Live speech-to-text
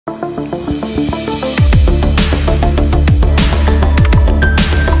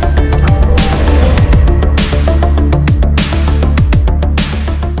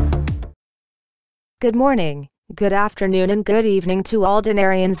Good morning, good afternoon and good evening to all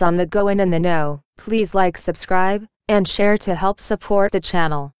dinarians on the go and in the know. Please like, subscribe, and share to help support the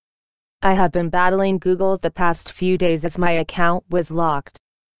channel. I have been battling Google the past few days as my account was locked.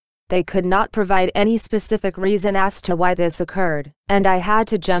 They could not provide any specific reason as to why this occurred, and I had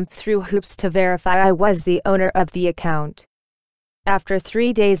to jump through hoops to verify I was the owner of the account. After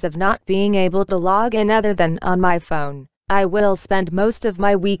 3 days of not being able to log in other than on my phone, I will spend most of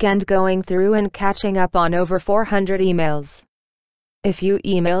my weekend going through and catching up on over 400 emails. If you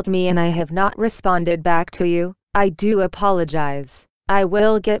emailed me and I have not responded back to you, I do apologize. I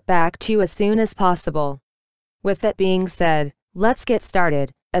will get back to you as soon as possible. With that being said, let's get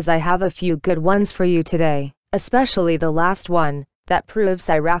started, as I have a few good ones for you today, especially the last one, that proves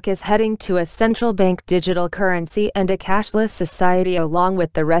Iraq is heading to a central bank digital currency and a cashless society along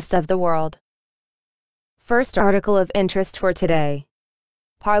with the rest of the world. First article of interest for today.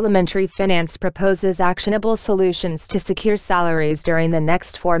 Parliamentary Finance proposes actionable solutions to secure salaries during the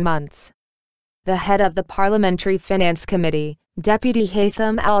next 4 months. The head of the Parliamentary Finance Committee, Deputy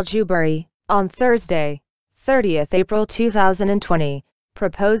Haytham Al-Jubeiri, on Thursday, 30th April 2020,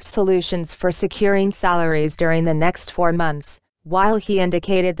 proposed solutions for securing salaries during the next 4 months, while he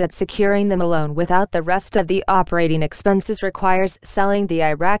indicated that securing them alone without the rest of the operating expenses requires selling the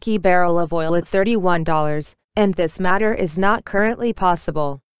Iraqi barrel of oil at $31, and this matter is not currently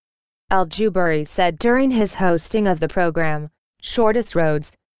possible. Al-Jubeiri said during his hosting of the program, Shortest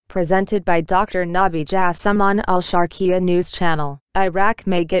Roads, presented by Dr. Nabi Jassim on Al-Sharqiya News Channel, Iraq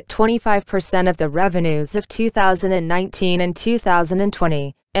may get 25% of the revenues of 2019 and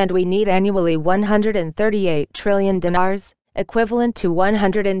 2020, and we need annually 138 trillion dinars, equivalent to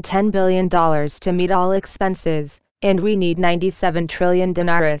 $110 billion to meet all expenses, and we need 97 trillion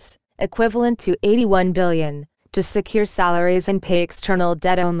dinars, equivalent to $81 billion, to secure salaries and pay external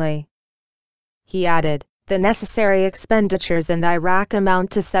debt only. He added, the necessary expenditures in Iraq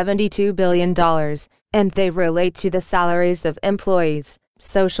amount to $72 billion, and they relate to the salaries of employees,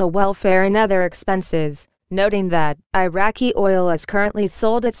 social welfare and other expenses, noting that Iraqi oil is currently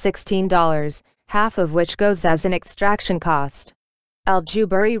sold at $16, half of which goes as an extraction cost.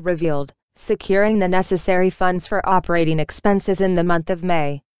 Al-Jubeiri revealed, securing the necessary funds for operating expenses in the month of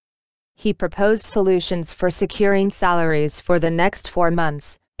May. He proposed solutions for securing salaries for the next 4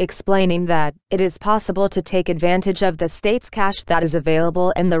 months, explaining that it is possible to take advantage of the state's cash that is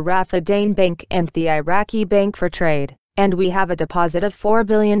available in the Rafadain Bank and the Iraqi Bank for Trade, and we have a deposit of $4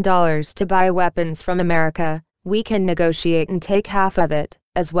 billion to buy weapons from America. We can negotiate and take half of it,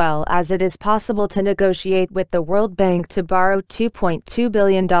 as well as it is possible to negotiate with the World Bank to borrow $2.2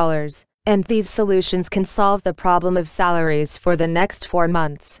 billion, and these solutions can solve the problem of salaries for the next 4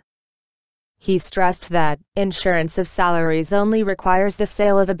 months. He stressed that insurance of salaries only requires the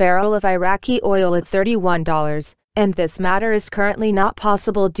sale of a barrel of Iraqi oil at $31, and this matter is currently not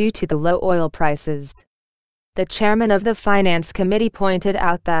possible due to the low oil prices. The chairman of the Finance Committee pointed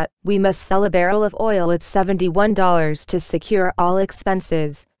out that we must sell a barrel of oil at $71 to secure all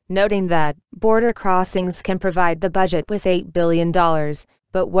expenses, noting that border crossings can provide the budget with $8 billion,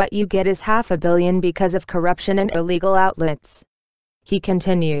 but what you get is $500 million because of corruption and illegal outlets. He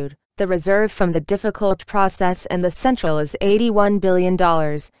continued, the reserve from the difficult process in the central is $81 billion,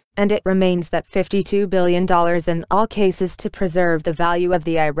 and it remains that $52 billion in all cases to preserve the value of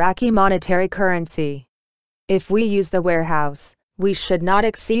the Iraqi monetary currency. If we use the warehouse, we should not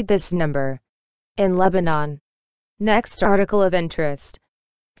exceed this number. In Lebanon. Next article of interest.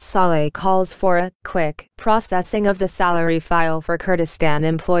 Saleh calls for a quick processing of the salary file for Kurdistan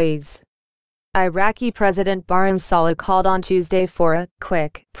employees. Iraqi President Barham Saleh called on Tuesday for a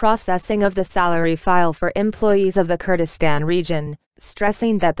quick processing of the salary file for employees of the Kurdistan region,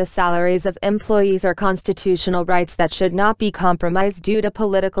 stressing that the salaries of employees are constitutional rights that should not be compromised due to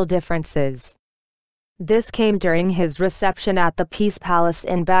political differences. This came during his reception at the Peace Palace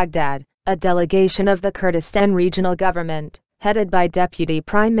in Baghdad, a delegation of the Kurdistan regional government, headed by Deputy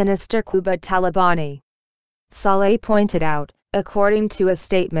Prime Minister Quba Talabani. Saleh pointed out, according to a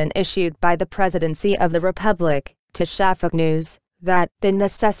statement issued by the Presidency of the Republic, to Shafaq News, that the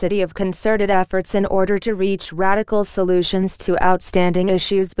necessity of concerted efforts in order to reach radical solutions to outstanding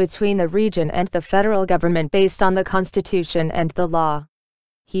issues between the region and the federal government based on the Constitution and the law.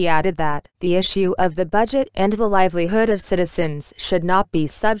 He added that the issue of the budget and the livelihood of citizens should not be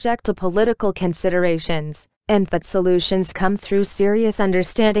subject to political considerations, and that solutions come through serious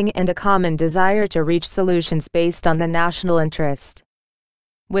understanding and a common desire to reach solutions based on the national interest.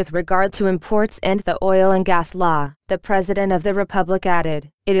 With regard to imports and the oil and gas law, the President of the Republic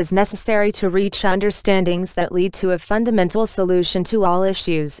added, "It is necessary to reach understandings that lead to a fundamental solution to all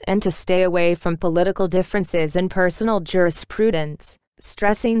issues and to stay away from political differences and personal jurisprudence,"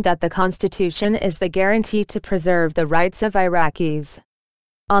 stressing that the Constitution is the guarantee to preserve the rights of Iraqis.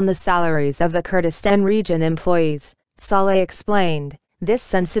 On the salaries of the Kurdistan region employees, Saleh explained, "This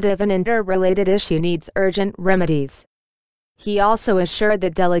sensitive and interrelated issue needs urgent remedies." He also assured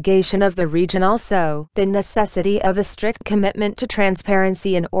the delegation of the region the necessity of a strict commitment to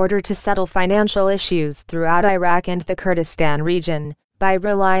transparency in order to settle financial issues throughout Iraq and the Kurdistan region, by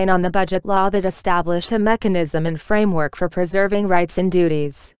relying on the budget law that established a mechanism and framework for preserving rights and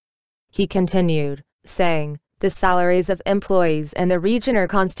duties. He continued, saying, "The salaries of employees in the region are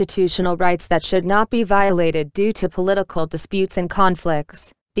constitutional rights that should not be violated due to political disputes and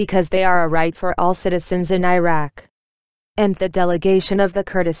conflicts, because they are a right for all citizens in Iraq." And the delegation of the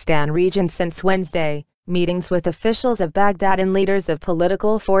Kurdistan region since Wednesday, meetings with officials of Baghdad and leaders of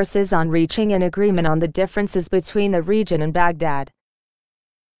political forces on reaching an agreement on the differences between the region and Baghdad.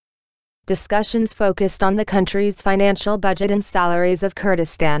 Discussions focused on the country's financial budget and salaries of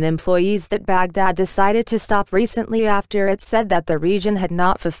Kurdistan employees that Baghdad decided to stop recently after it said that the region had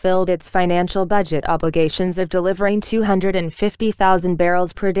not fulfilled its financial budget obligations of delivering 250,000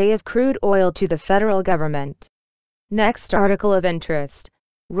 barrels per day of crude oil to the federal government. Next article of interest.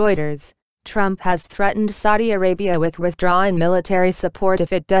 Reuters. Trump has threatened Saudi Arabia with withdrawing military support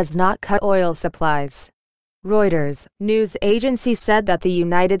if it does not cut oil supplies. Reuters news agency said that the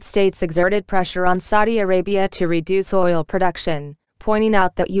United States exerted pressure on Saudi Arabia to reduce oil production, pointing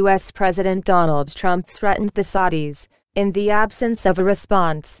out that U.S. President Donald Trump threatened the Saudis, in the absence of a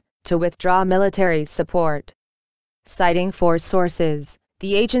response, to withdraw military support. Citing four sources,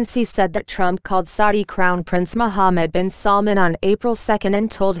 the agency said that Trump called Saudi Crown Prince Mohammed bin Salman on April 2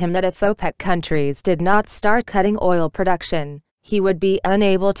 and told him that if OPEC countries did not start cutting oil production, he would be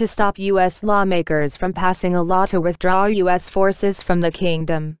unable to stop U.S. lawmakers from passing a law to withdraw U.S. forces from the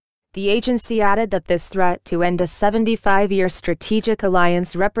kingdom. The agency added that this threat to end a 75-year strategic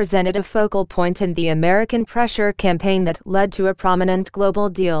alliance represented a focal point in the American pressure campaign that led to a prominent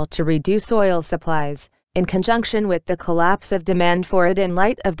global deal to reduce oil supplies, in conjunction with the collapse of demand for it in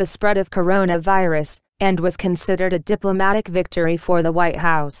light of the spread of coronavirus, and was considered a diplomatic victory for the White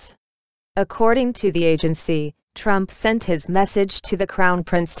House. According to the agency, Trump sent his message to the Crown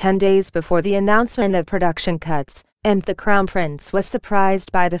Prince 10 days before the announcement of production cuts, and the Crown Prince was surprised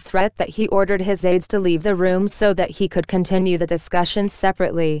by the threat that he ordered his aides to leave the room so that he could continue the discussions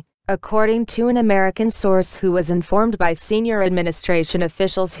separately, according to an American source who was informed by senior administration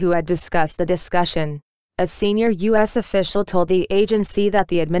officials who had discussed the discussion. A senior U.S. official told the agency that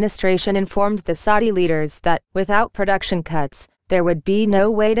the administration informed the Saudi leaders that, without production cuts, there would be no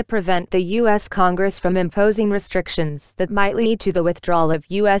way to prevent the U.S. Congress from imposing restrictions that might lead to the withdrawal of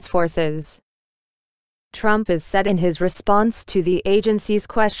U.S. forces. Trump has said in his response to the agency's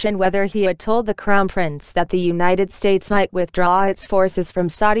question whether he had told the Crown Prince that the United States might withdraw its forces from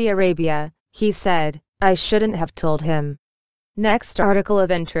Saudi Arabia, he said, "I shouldn't have told him." Next article of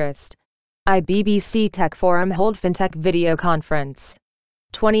interest. IBBC Tech Forum hold Fintech video conference.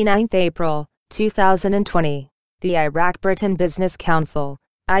 29th April, 2020. The Iraq-Britain Business Council,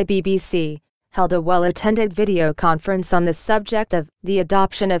 IBBC, held a well-attended video conference on the subject of the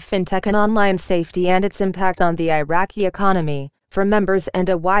adoption of fintech and online safety and its impact on the Iraqi economy, for members and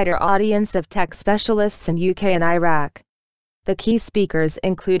a wider audience of tech specialists in UK and Iraq. The key speakers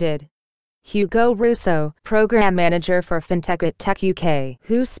included Hugo Russo, Program Manager for Fintech at Tech UK,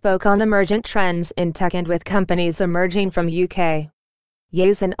 who spoke on emergent trends in tech and with companies emerging from UK.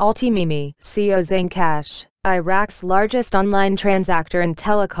 Yazan Altimimi, CEO Zaincash, Iraq's largest online transactor in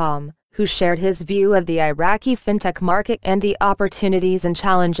telecom, who shared his view of the Iraqi fintech market and the opportunities and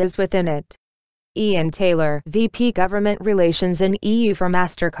challenges within it. Ian Taylor, VP Government Relations in EU for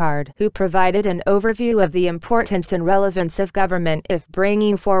MasterCard, who provided an overview of the importance and relevance of government if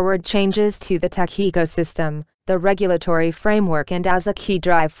bringing forward changes to the tech ecosystem, the regulatory framework and as a key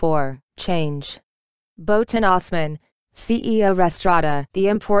drive for change. Botan Osman, CEO Restrada, the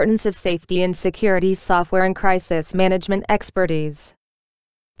importance of safety and security software and crisis management expertise.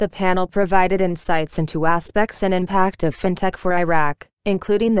 The panel provided insights into aspects and impact of fintech for Iraq,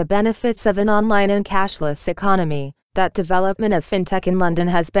 including the benefits of an online and cashless economy. That development of fintech in London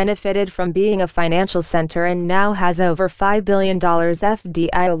has benefited from being a financial center and now has over $5 billion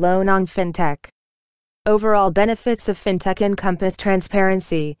FDI alone on fintech. Overall benefits of fintech encompass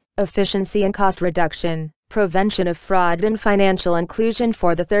transparency, efficiency and cost reduction, prevention of fraud and financial inclusion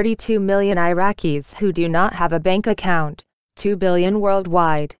for the 32 million Iraqis who do not have a bank account, 2 billion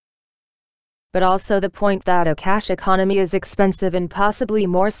worldwide. But also the point that a cash economy is expensive and possibly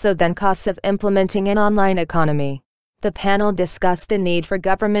more so than costs of implementing an online economy. The panel discussed the need for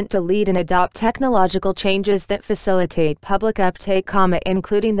government to lead and adopt technological changes that facilitate public uptake,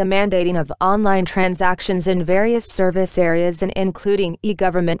 including the mandating of online transactions in various service areas and including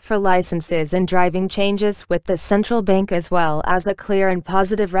e-government for licenses and driving changes with the central bank, as well as a clear and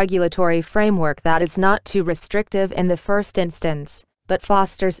positive regulatory framework that is not too restrictive in the first instance, but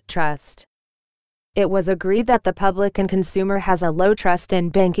fosters trust. It was agreed that the public and consumer has a low trust in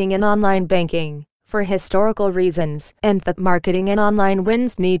banking and online banking, for historical reasons, and that marketing and online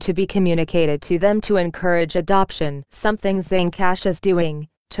wins need to be communicated to them to encourage adoption, something Zain Cash is doing,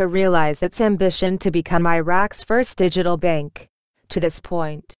 to realize its ambition to become Iraq's first digital bank. To this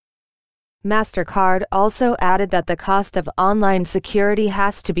point, MasterCard also added that the cost of online security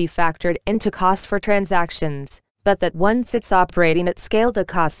has to be factored into costs for transactions, but that once it's operating at scale the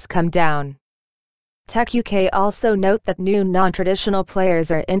costs come down. Tech UK also note that new non-traditional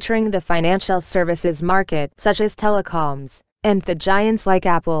players are entering the financial services market, such as telecoms, and the giants like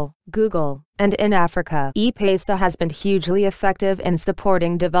Apple, Google, and in Africa, E-Pesa has been hugely effective in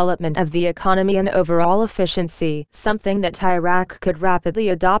supporting development of the economy and overall efficiency, something that Iraq could rapidly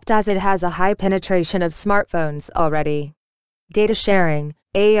adopt as it has a high penetration of smartphones already. Data sharing,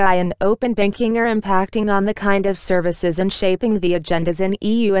 AI and open banking are impacting on the kind of services and shaping the agendas in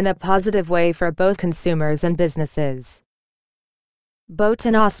EU in a positive way for both consumers and businesses. Boat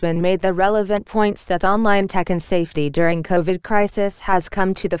and Osman made the relevant points that online tech and safety during COVID crisis has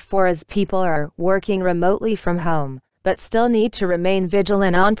come to the fore as people are working remotely from home, but still need to remain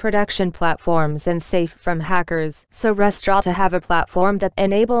vigilant on production platforms and safe from hackers, so restaurant to have a platform that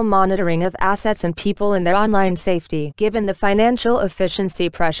enable monitoring of assets and people in their online safety. Given the financial efficiency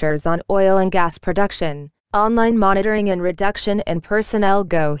pressures on oil and gas production, online monitoring and reduction in personnel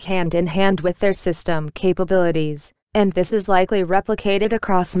go hand in hand with their system capabilities, and this is likely replicated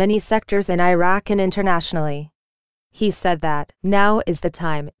across many sectors in Iraq and internationally. He said that now is the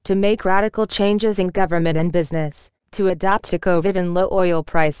time to make radical changes in government and business, to adapt to COVID and low oil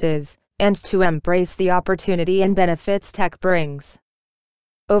prices, and to embrace the opportunity and benefits tech brings.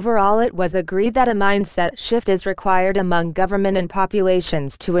 Overall, it was agreed that a mindset shift is required among government and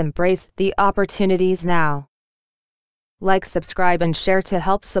populations to embrace the opportunities now. Like, subscribe, and share to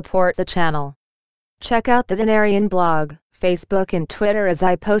help support the channel. Check out the Dinarian blog, Facebook, and Twitter as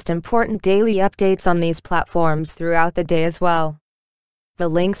I post important daily updates on these platforms throughout the day as well. The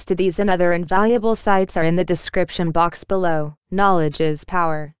links to these and other invaluable sites are in the description box below. Knowledge is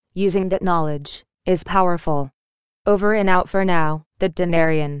power. Using that knowledge is powerful. Over and out for now, the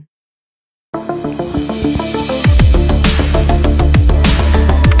Dinarian.